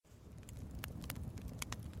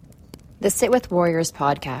The Sit With Warriors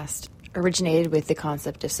podcast originated with the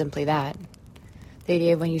concept of simply that. The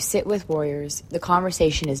idea of when you sit with warriors, the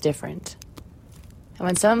conversation is different. And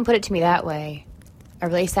when someone put it to me that way, I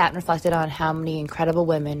really sat and reflected on how many incredible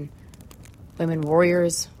women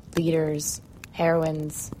warriors, leaders,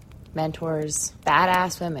 heroines, mentors,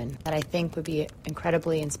 badass women that I think would be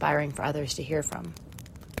incredibly inspiring for others to hear from.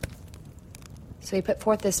 So we put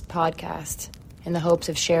forth this podcast in the hopes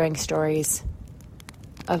of sharing stories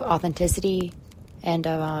of authenticity and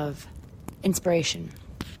of inspiration.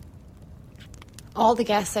 All the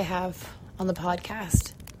guests I have on the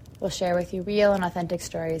podcast will share with you real and authentic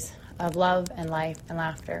stories of love and life and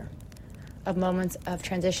laughter, of moments of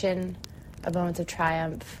transition, of moments of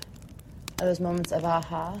triumph, of those moments of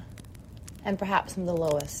aha, and perhaps some of the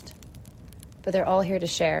lowest. But they're all here to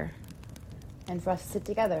share and for us to sit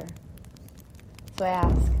together. So I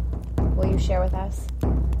ask, will you share with us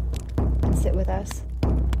and sit with us?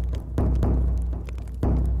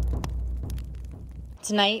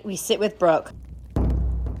 Tonight, we sit with Brooke.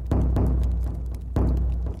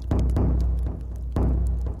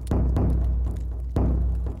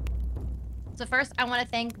 So first, I want to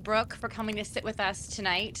thank Brooke for coming to sit with us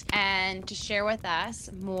tonight and to share with us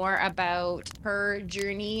more about her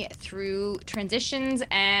journey through transitions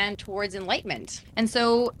and towards enlightenment. And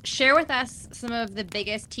so share with us some of the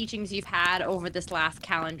biggest teachings you've had over this last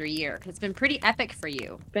calendar year, because it's been pretty epic for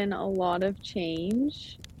you. Been a lot of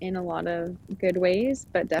change in a lot of good ways,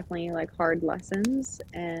 but definitely like hard lessons,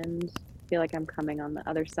 and I feel like I'm coming on the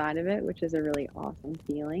other side of it, which is a really awesome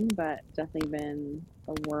feeling, but definitely been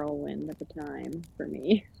a whirlwind of a time for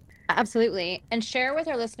me. Absolutely. And share with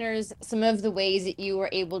our listeners some of the ways that you were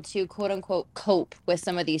able to quote unquote cope with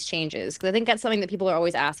some of these changes. Because I think that's something that people are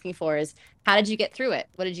always asking for is, how did you get through it?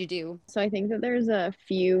 What did you do? So I think that there's a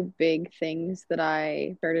few big things that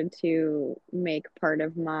I started to make part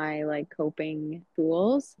of my like coping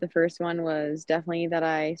tools. The first one was definitely that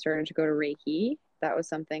I started to go to Reiki. That was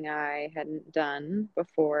something I hadn't done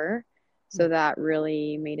before. So that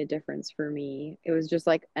really made a difference for me. It was just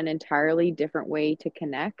like an entirely different way to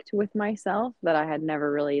connect with myself that I had never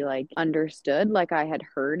really like understood. Like I had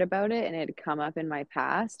heard about it and it had come up in my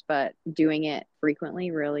past, but doing it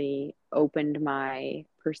frequently really opened my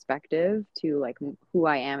perspective to like who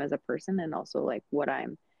I am as a person, and also like what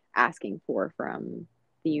I'm asking for from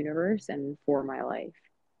the universe and for my life.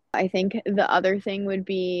 I think the other thing would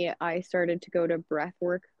be I started to go to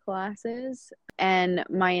breathwork classes, and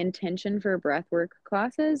my intention for breathwork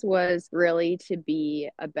classes was really to be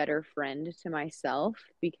a better friend to myself,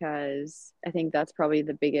 because I think that's probably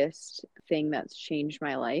the biggest thing that's changed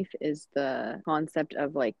my life is the concept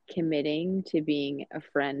of like committing to being a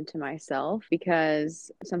friend to myself,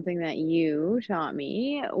 because something that you taught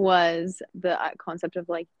me was the concept of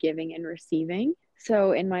like giving and receiving.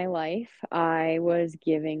 So in my life, I was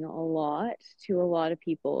giving a lot to a lot of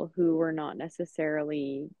people who were not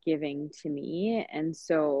necessarily giving to me. And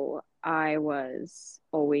so I was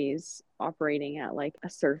always operating at like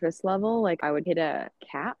a surface level. Like I would hit a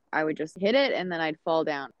cap, I would just hit it and then I'd fall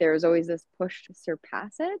down. There was always this push to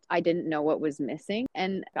surpass it. I didn't know what was missing.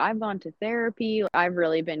 And I've gone to therapy. I've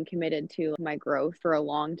really been committed to my growth for a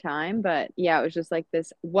long time. But yeah, it was just like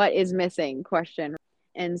this what is missing question.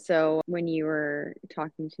 And so when you were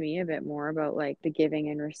talking to me a bit more about like the giving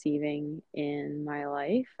and receiving in my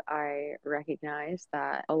life, I recognized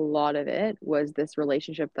that a lot of it was this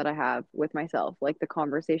relationship that I have with myself, like the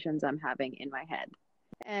conversations I'm having in my head.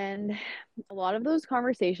 And a lot of those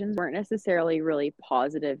conversations weren't necessarily really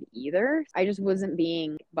positive either. I just wasn't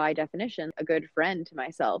being, by definition, a good friend to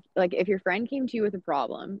myself. Like, if your friend came to you with a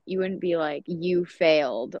problem, you wouldn't be like, you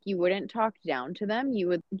failed. You wouldn't talk down to them. You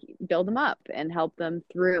would build them up and help them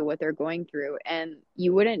through what they're going through. And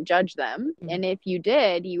you wouldn't judge them. And if you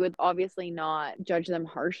did, you would obviously not judge them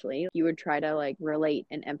harshly. You would try to like relate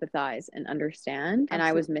and empathize and understand. And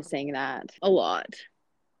I was missing that a lot.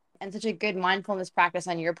 And such a good mindfulness practice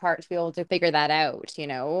on your part to be able to figure that out, you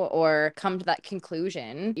know, or come to that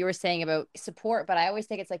conclusion. You were saying about support, but I always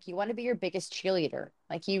think it's like you want to be your biggest cheerleader.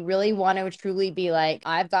 Like you really want to truly be like,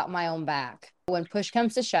 I've got my own back. When push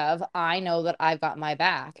comes to shove, I know that I've got my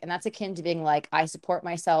back. And that's akin to being like, I support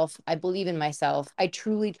myself. I believe in myself. I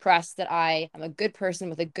truly trust that I am a good person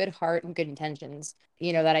with a good heart and good intentions.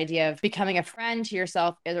 You know, that idea of becoming a friend to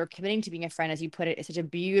yourself or committing to being a friend, as you put it, is such a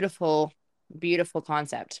beautiful, beautiful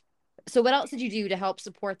concept. So what else did you do to help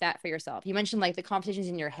support that for yourself? You mentioned like the conversations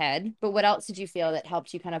in your head, but what else did you feel that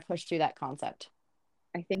helped you kind of push through that concept?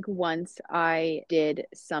 I think once I did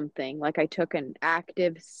something, like I took an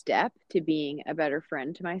active step to being a better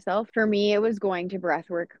friend to myself. For me, it was going to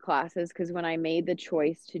breathwork classes because when I made the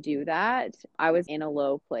choice to do that, I was in a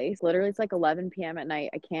low place. Literally, it's like 11 p.m. at night.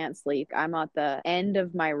 I can't sleep. I'm at the end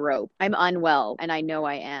of my rope. I'm unwell, and I know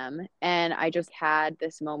I am. And I just had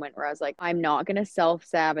this moment where I was like, I'm not going to self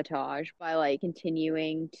sabotage by like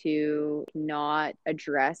continuing to not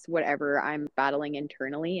address whatever I'm battling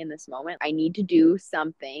internally in this moment. I need to do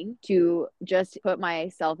something to just put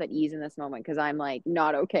myself at ease in this moment because I'm like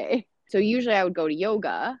not okay. So usually I would go to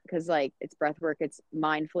yoga because like it's breath work, it's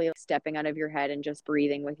mindfully stepping out of your head and just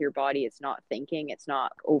breathing with your body. It's not thinking, it's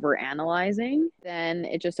not over analyzing. Then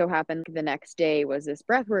it just so happened the next day was this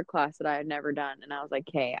breath work class that I had never done. And I was like,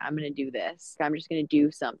 hey, I'm going to do this. I'm just going to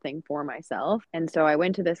do something for myself. And so I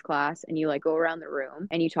went to this class and you like go around the room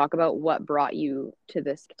and you talk about what brought you to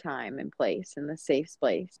this time and place and the safe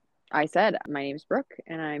place. I said, my name's Brooke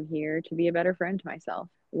and I'm here to be a better friend to myself.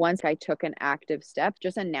 Once I took an active step,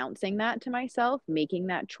 just announcing that to myself, making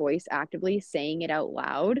that choice actively, saying it out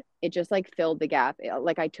loud, it just like filled the gap.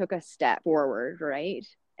 Like I took a step forward, right?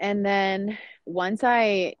 And then once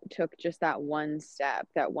I took just that one step,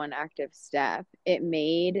 that one active step, it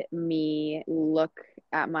made me look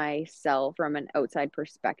at myself from an outside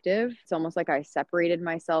perspective. It's almost like I separated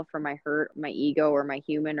myself from my hurt, my ego, or my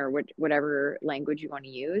human, or whatever language you want to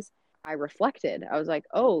use. I reflected. I was like,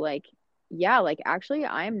 oh, like, yeah, like actually,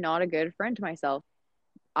 I am not a good friend to myself.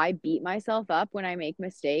 I beat myself up when I make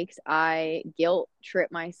mistakes. I guilt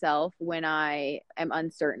trip myself when I am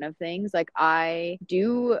uncertain of things. Like I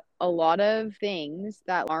do a lot of things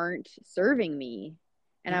that aren't serving me.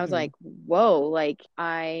 And I was Mm-hmm. like, whoa, like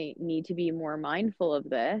I need to be more mindful of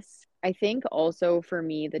this. I think also for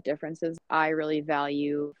me, the difference is I really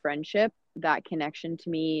value friendship. That connection to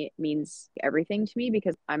me means everything to me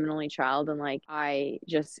because I'm an only child and like I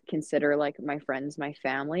just consider like my friends my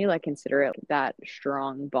family, like consider it that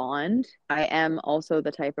strong bond. I am also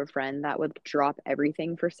the type of friend that would drop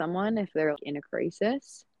everything for someone if they're in a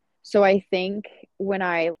crisis. So I think when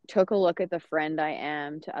I took a look at the friend I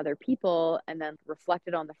am to other people and then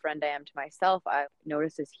reflected on the friend I am to myself, I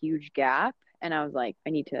noticed this huge gap and I was like,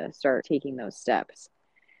 I need to start taking those steps.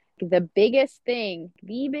 The biggest thing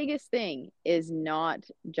is not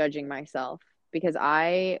judging myself because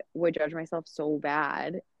I would judge myself so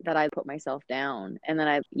bad that I'd put myself down and then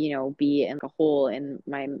I'd be in a hole in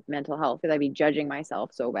my mental health because I'd be judging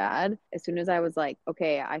myself so bad. As soon as I was like,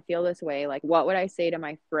 okay, I feel this way, like, what would I say to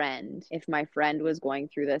my friend if my friend was going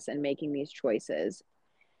through this and making these choices?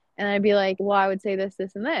 And I'd be like, well, I would say this,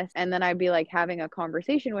 this, and this. And then I'd be like having a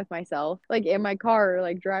conversation with myself, like in my car,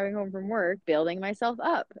 like driving home from work, building myself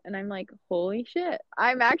up. And I'm like, holy shit,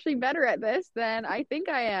 I'm actually better at this than I think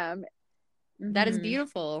I am. That is Mm-hmm.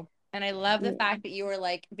 beautiful. And I love the fact that you were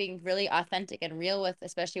like being really authentic and real with,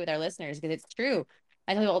 especially with our listeners, because it's true.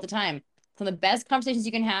 I tell you all the time, some of the best conversations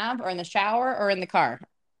you can have are in the shower or in the car.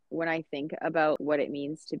 When I think about what it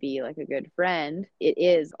means to be like a good friend, it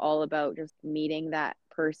is all about just meeting that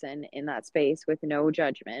person in that space with no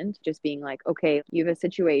judgment, just being like, okay, you have a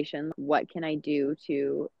situation. What can I do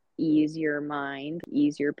to ease your mind,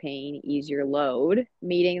 ease your pain, ease your load?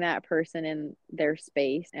 Meeting that person in their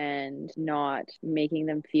space and not making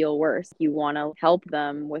them feel worse. You want to help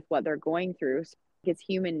them with what they're going through. It's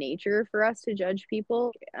human nature for us to judge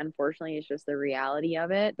people. Unfortunately, it's just the reality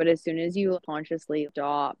of it. But as soon as you consciously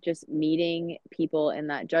stop just meeting people in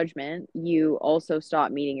that judgment, you also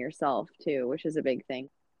stop meeting yourself too, which is a big thing.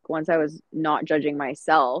 Once I was not judging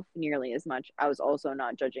myself nearly as much, I was also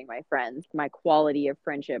not judging my friends. My quality of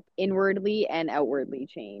friendship inwardly and outwardly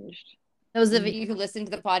changed. Those of Mhm. you who listen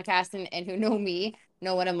to the podcast and who know me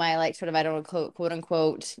know one of my like sort of I don't know quote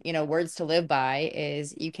unquote words to live by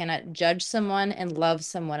is you cannot judge someone and love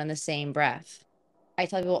someone in the same breath. I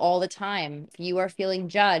tell people all the time, if you are feeling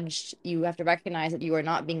judged, you have to recognize that you are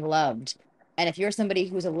not being loved. And if you're somebody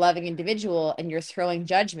who's a loving individual and you're throwing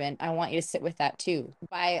judgment, I want you to sit with that too.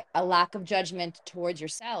 By a lack of judgment towards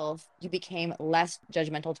yourself, you became less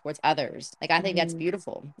judgmental towards others. Like, I think that's Mhm.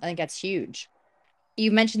 beautiful. I think that's huge.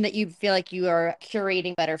 You mentioned that you feel like you are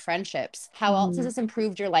curating better friendships. How else has Mhm. this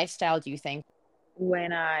improved your lifestyle, do you think?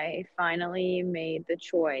 When I finally made the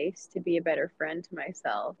choice to be a better friend to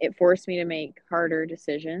myself, it forced me to make harder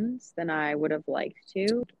decisions than I would have liked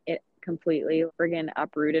to. It completely friggin'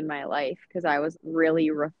 uprooted my life because I was really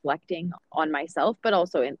reflecting on myself, but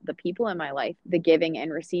also in the people in my life, the giving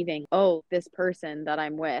and receiving. Oh, this person that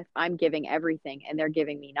I'm with, I'm giving everything and they're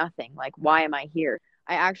giving me nothing. Like, why am I here?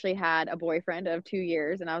 I actually had a boyfriend of 2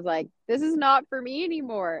 years and I was like, this is not for me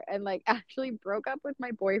anymore. And like actually broke up with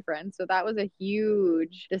my boyfriend. So that was a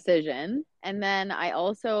huge decision. And then I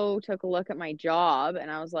also took a look at my job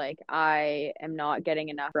and I was like, I am not getting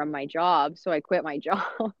enough from my job. So I quit my job.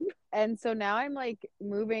 And so now I'm like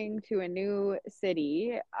moving to a new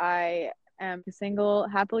city. I am a single,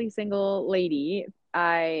 happily single lady.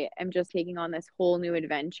 I am just taking on this whole new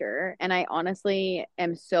adventure. And I honestly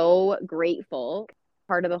am so grateful.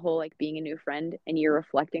 Part of the whole like being a new friend and you're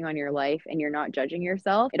reflecting on your life and you're not judging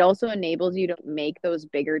yourself. It also enables you to make those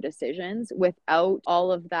bigger decisions without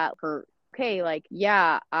all of that hurt. Okay, like,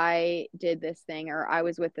 yeah, I did this thing, or I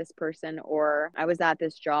was with this person, or I was at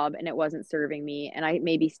this job and it wasn't serving me, and I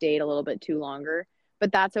maybe stayed a little bit too longer.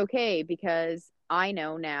 But that's okay because I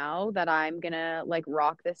know now that I'm gonna like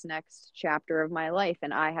rock this next chapter of my life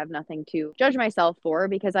and I have nothing to judge myself for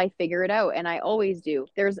because I figure it out and I always do.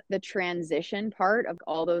 There's the transition part of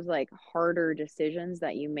all those like harder decisions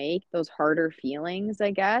that you make, those harder feelings,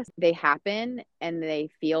 I guess. They happen and they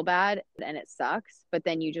feel bad and it sucks, but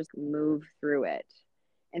then you just move through it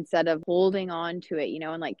instead of holding on to it,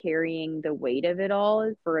 and like carrying the weight of it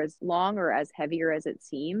all for as long or as heavier as it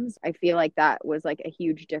seems. I feel like that was like a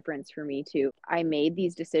huge difference for me too. I made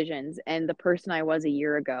these decisions and the person I was a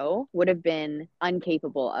year ago would have been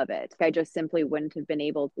incapable of it. I just simply wouldn't have been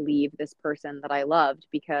able to leave this person that I loved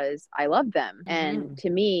because I loved them. And Mm-hmm. to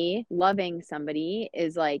me, loving somebody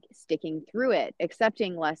is like sticking through it,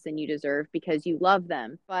 accepting less than you deserve because you love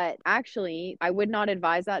them. But actually, I would not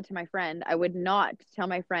advise that to my friend. I would not tell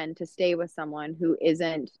my friend to stay with someone who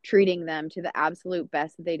isn't treating them to the absolute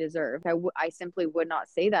best that they deserve. I simply would not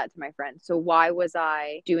say that to my friend. So why was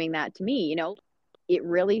I doing that to me? It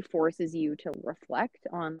really forces you to reflect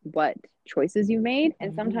on what choices you made.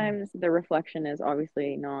 And Mm-hmm. sometimes the reflection is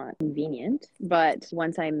obviously not convenient. But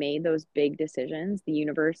once I made those big decisions, the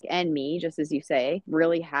universe and me, just as you say,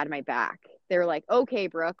 really had my back. They were like, okay,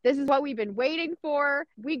 Brooke, this is what we've been waiting for.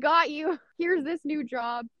 We got you. Here's this new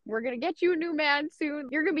job. We're going to get you a new man soon.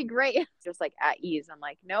 You're going to be great. Just like at ease. I'm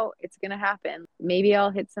like, no, it's going to happen. Maybe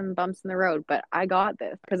I'll hit some bumps in the road, but I got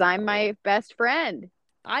this because I'm my best friend.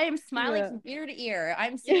 I am smiling Yeah. from ear to ear.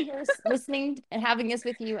 I'm sitting here listening and having this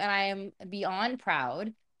with you, and I am beyond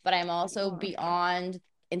proud, but I'm also Oh, beyond yeah.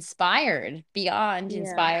 inspired,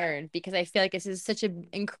 because I feel like this is such an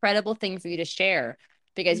incredible thing for you to share,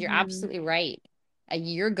 because you're Hmm. absolutely right. A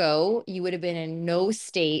year ago, you would have been in no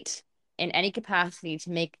state in any capacity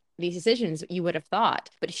to make these decisions, you would have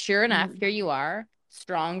thought. But sure enough, Hmm. here you are,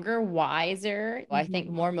 stronger, wiser, I think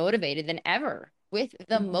Hmm. more motivated than ever with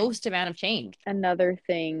the Hmm. most amount of change. Another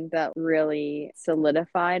thing that really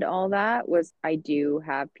solidified all that was I do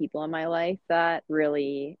have people in my life that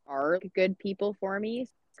really are good people for me.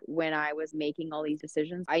 When I was making all these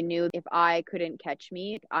decisions, I knew if I couldn't catch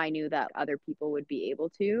me, I knew that other people would be able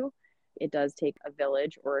to. It does take a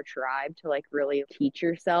village or a tribe to like really teach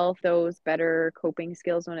yourself those better coping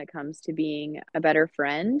skills when it comes to being a better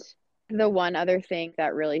friend. The one other thing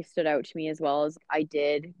that really stood out to me as well is I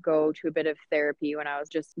did go to a bit of therapy when I was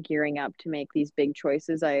just gearing up to make these big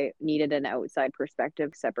choices. I needed an outside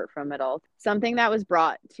perspective separate from it all. Something that was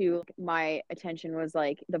brought to my attention was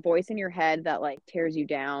like the voice in your head that like tears you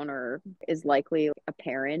down or is likely a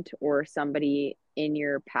parent or somebody in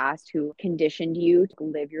your past who conditioned you to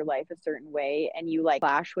live your life a certain way, and you like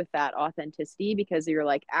clash with that authenticity because your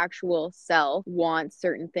like actual self wants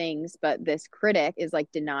certain things but this critic is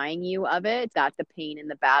like denying you of it. That's the pain in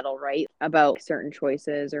the battle, right? About certain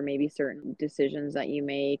choices or maybe certain decisions that you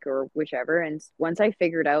make or whichever. And once I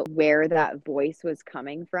figured out where that voice was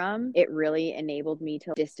coming from, it really enabled me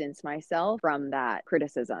to distance myself from that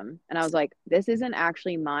criticism. And I was like, this isn't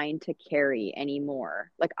actually mine to carry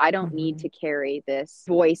anymore. Like I don't need Mhm. to carry this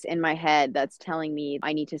voice in my head that's telling me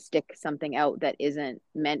I need to stick something out that isn't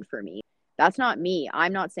meant for me. That's not me.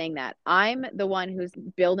 I'm not saying that. I'm the one who's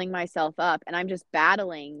building myself up and I'm just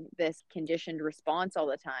battling this conditioned response all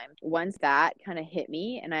the time. Once that kind of hit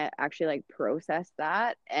me and I actually like processed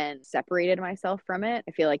that and separated myself from it,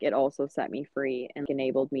 I feel like it also set me free and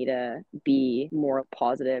enabled me to be more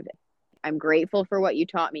positive. I'm grateful for what you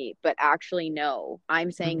taught me, but actually, no,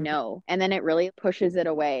 I'm saying Mhm. no. And then it really pushes it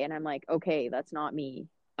away. And I'm like, okay, that's not me.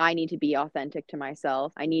 I need to be authentic to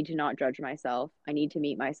myself. I need to not judge myself. I need to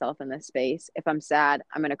meet myself in this space. If I'm sad,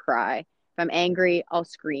 I'm going to cry. If I'm angry, I'll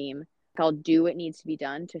scream. I'll do what needs to be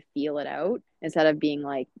done to feel it out instead of being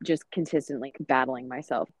like just consistently battling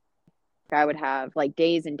myself. I would have like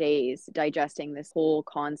days and days digesting this whole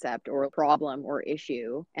concept or problem or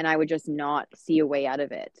issue, and I would just not see a way out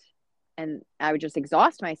of it. And I would just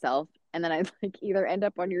exhaust myself And then I like either end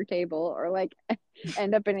up on your table or like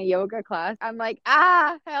end up in a yoga class. I'm like,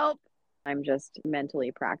 ah, help. I'm just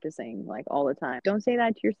mentally practicing like all the time. Don't say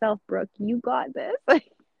that to yourself, Brooke. You got this.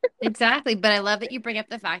 Exactly. But I love that you bring up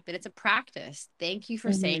the fact that it's a practice. Thank you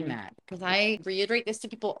for saying Hmm. that. Because I reiterate this to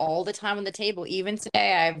people all the time on the table. Even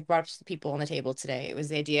today, I've brought to people on the table today. It was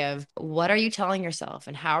the idea of what are you telling yourself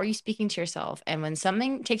and how are you speaking to yourself? And when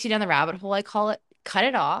something takes you down the rabbit hole, I call it, cut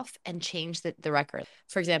it off and change the record.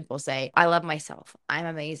 For example, say, I love myself. I'm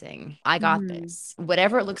amazing. I got Hmm. this.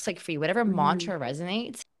 Whatever it looks like for you, whatever Hmm. mantra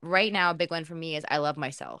resonates. Right now, a big one for me is I love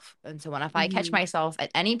myself. And so when if I catch Hmm. myself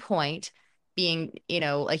at any point being,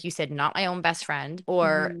 like you said, not my own best friend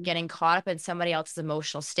or Hmm. getting caught up in somebody else's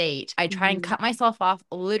emotional state, I try and Hmm. cut myself off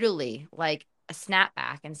literally like a snap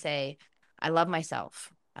back and say, I love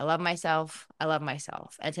myself. I love myself. I love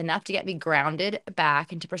myself. And it's enough to get me grounded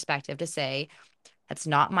back into perspective to say, that's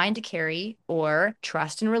not mine to carry or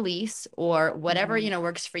trust and release or whatever, Hmm.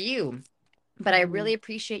 works for you. But I Hmm. really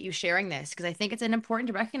appreciate you sharing this because I think it's important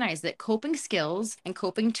to recognize that coping skills and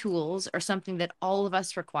coping tools are something that all of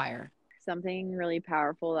us require. Something really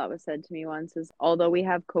powerful that was said to me once is although we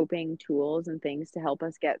have coping tools and things to help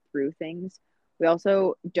us get through things, we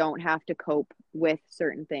also don't have to cope with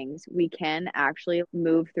certain things. We can actually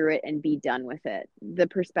move through it and be done with it. The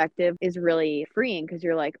perspective is really freeing because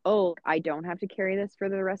you're like, oh, I don't have to carry this for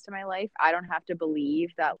the rest of my life. I don't have to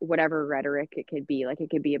believe that whatever rhetoric it could be, like it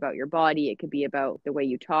could be about your body, it could be about the way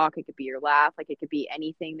you talk, it could be your laugh, like it could be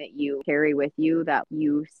anything that you carry with you that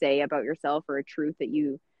you say about yourself or a truth that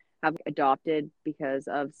you have adopted because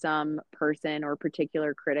of some person or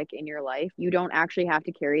particular critic in your life. You don't actually have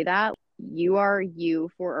to carry that. You are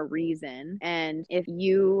you for a reason. And if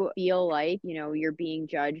you feel like, you're being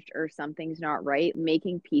judged or something's not right,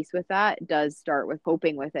 making peace with that does start with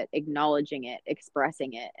coping with it, acknowledging it,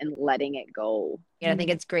 expressing it, and letting it go. And I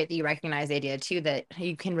think it's great that you recognize the idea too that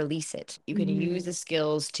you can release it. You can use Mm-hmm. the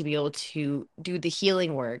skills to be able to do the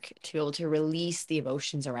healing work, to be able to release the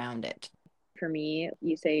emotions around it. For me,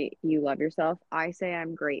 you say you love yourself. I say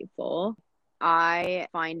I'm grateful. I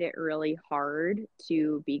find it really hard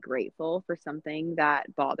to be grateful for something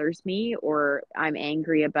that bothers me or I'm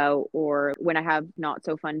angry about, or when I have not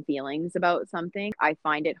so fun feelings about something, I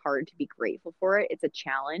find it hard to be grateful for it. It's a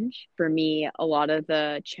challenge. For me, a lot of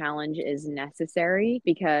the challenge is necessary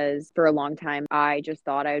because for a long time, I just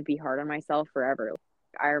thought I would be hard on myself forever.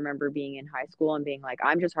 I remember being in high school and being like,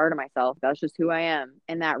 I'm just hard on myself. That's just who I am.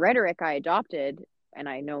 And that rhetoric I adopted, and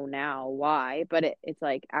I know now why, but it's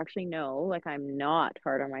like, actually, no, like I'm not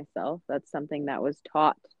hard on myself. That's something that was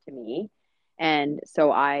taught to me. And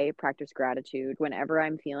so I practice gratitude whenever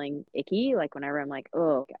I'm feeling icky, like whenever I'm like,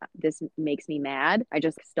 oh, this makes me mad. I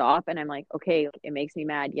just stop and I'm like, okay, it makes me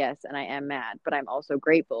mad. Yes. And I am mad, but I'm also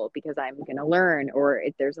grateful because I'm going to learn, or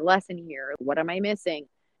if there's a lesson here, what am I missing?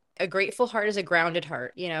 A grateful heart is a grounded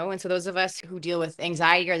heart, And so those of us who deal with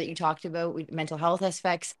anxiety or that you talked about, mental health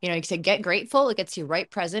aspects, you said get grateful, it gets you right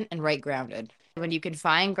present and right grounded. When you can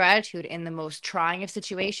find gratitude in the most trying of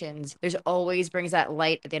situations, there's always brings that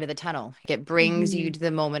light at the end of the tunnel. It brings you Mm-hmm. to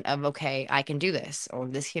the moment of, okay, I can do this, or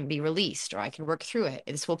this can be released, or I can work through it.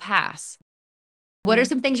 This will pass. What are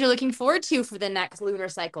some things you're looking forward to for the next lunar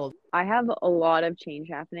cycle? I have a lot of change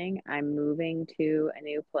happening. I'm moving to a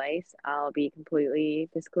new place. I'll be completely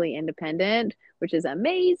fiscally independent, which is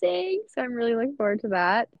amazing. So I'm really looking forward to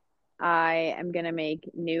that. I am going to make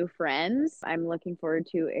new friends. I'm looking forward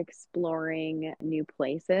to exploring new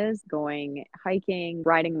places, going hiking,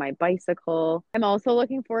 riding my bicycle. I'm also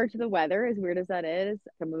looking forward to the weather, as weird as that is.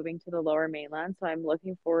 I'm moving to the lower mainland, so I'm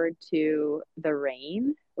looking forward to the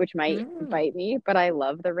rain, which might Mm. bite me, but I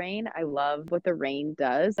love the rain. I love what the rain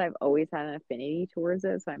does. I've always had an affinity towards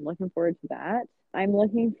it, so I'm looking forward to that. I'm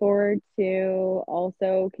looking forward to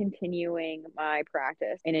also continuing my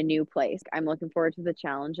practice in a new place. I'm looking forward to the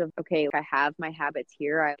challenge of, okay, I have my habits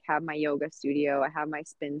here. I have my yoga studio. I have my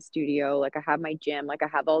spin studio. Like I have my gym. Like I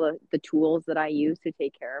have all the tools that I use to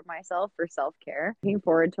take care of myself for self-care. Looking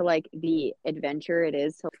forward to like the adventure it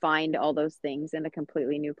is to find all those things in a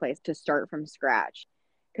completely new place to start from scratch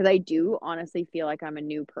because I do honestly feel like I'm a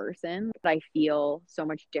new person, but I feel so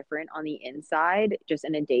much different on the inside, just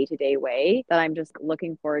in a day to day way, that I'm just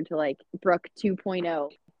looking forward to like Brooke 2.0.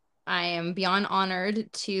 I am beyond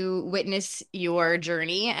honored to witness your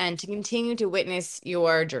journey and to continue to witness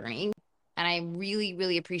your journey. And I really,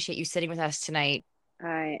 really appreciate you sitting with us tonight.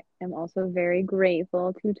 I am also very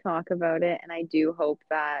grateful to talk about it, and I do hope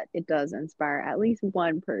that it does inspire at least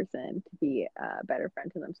one person to be a better friend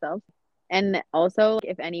to themselves. And also,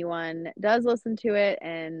 if anyone does listen to it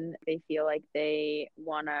and they feel like they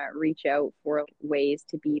want to reach out for ways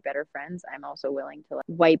to be better friends, I'm also willing to like,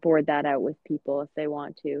 whiteboard that out with people if they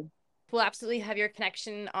want to. We'll absolutely have your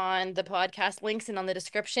connection on the podcast links and on the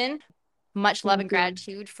description. Much love and Thank you.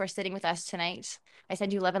 gratitude for sitting with us tonight. I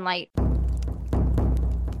send you love and light.